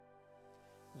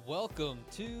Welcome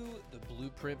to the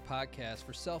Blueprint Podcast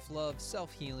for self-love,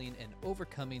 self-healing, and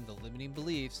overcoming the limiting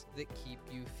beliefs that keep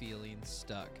you feeling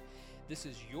stuck. This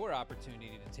is your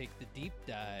opportunity to take the deep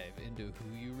dive into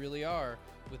who you really are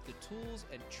with the tools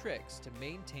and tricks to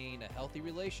maintain a healthy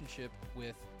relationship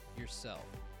with yourself.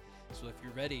 So if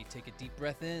you're ready, take a deep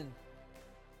breath in,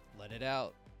 let it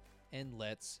out, and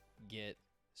let's get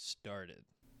started.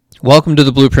 Welcome to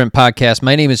the Blueprint Podcast.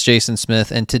 My name is Jason Smith,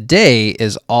 and today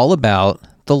is all about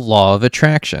the law of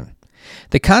attraction.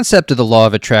 The concept of the law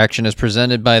of attraction is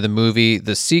presented by the movie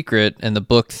The Secret, and the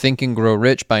book Think and Grow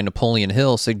Rich by Napoleon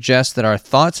Hill suggests that our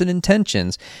thoughts and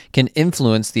intentions can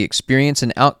influence the experience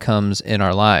and outcomes in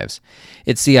our lives.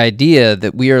 It's the idea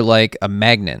that we are like a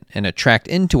magnet and attract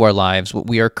into our lives what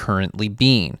we are currently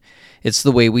being. It's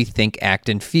the way we think, act,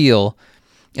 and feel,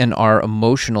 and our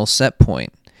emotional set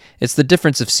point. It's the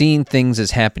difference of seeing things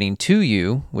as happening to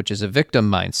you, which is a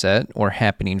victim mindset, or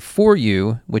happening for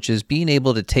you, which is being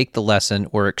able to take the lesson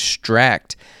or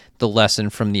extract the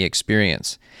lesson from the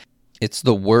experience. It's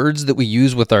the words that we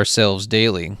use with ourselves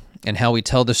daily and how we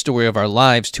tell the story of our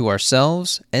lives to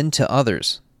ourselves and to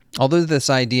others. Although this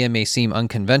idea may seem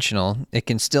unconventional, it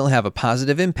can still have a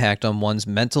positive impact on one's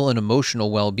mental and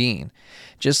emotional well-being.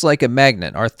 Just like a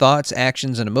magnet, our thoughts,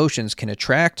 actions, and emotions can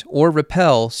attract or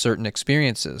repel certain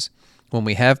experiences. When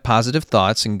we have positive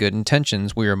thoughts and good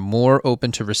intentions, we are more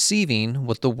open to receiving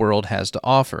what the world has to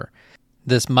offer.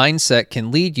 This mindset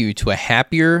can lead you to a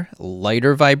happier,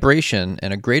 lighter vibration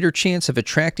and a greater chance of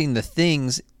attracting the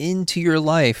things into your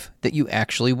life that you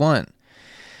actually want.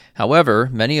 However,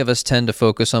 many of us tend to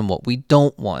focus on what we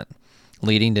don't want,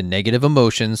 leading to negative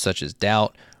emotions such as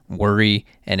doubt, worry,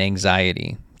 and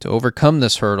anxiety. To overcome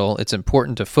this hurdle, it's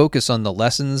important to focus on the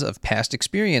lessons of past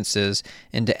experiences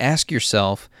and to ask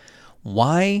yourself,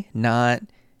 why not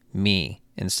me?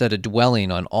 Instead of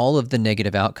dwelling on all of the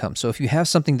negative outcomes. So if you have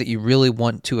something that you really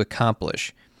want to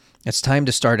accomplish, it's time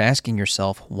to start asking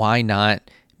yourself, why not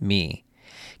me?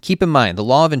 Keep in mind, the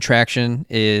law of attraction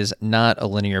is not a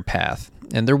linear path,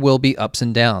 and there will be ups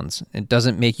and downs. It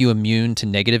doesn't make you immune to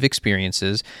negative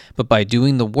experiences, but by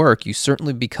doing the work, you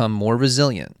certainly become more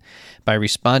resilient. By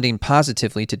responding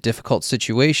positively to difficult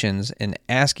situations and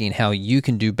asking how you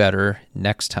can do better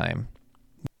next time.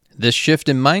 This shift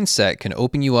in mindset can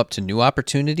open you up to new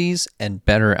opportunities and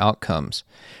better outcomes.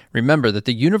 Remember that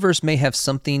the universe may have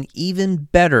something even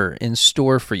better in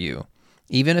store for you,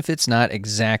 even if it's not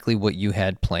exactly what you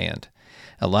had planned.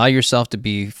 Allow yourself to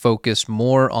be focused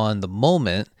more on the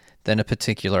moment than a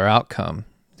particular outcome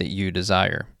that you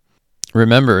desire.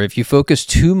 Remember, if you focus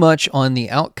too much on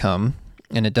the outcome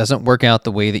and it doesn't work out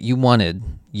the way that you wanted,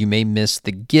 you may miss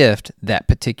the gift that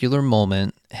particular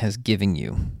moment has given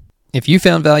you. If you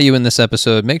found value in this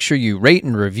episode, make sure you rate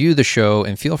and review the show,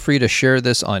 and feel free to share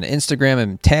this on Instagram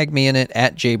and tag me in it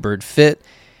 @JBirdFit,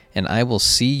 and I will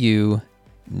see you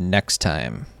next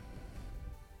time.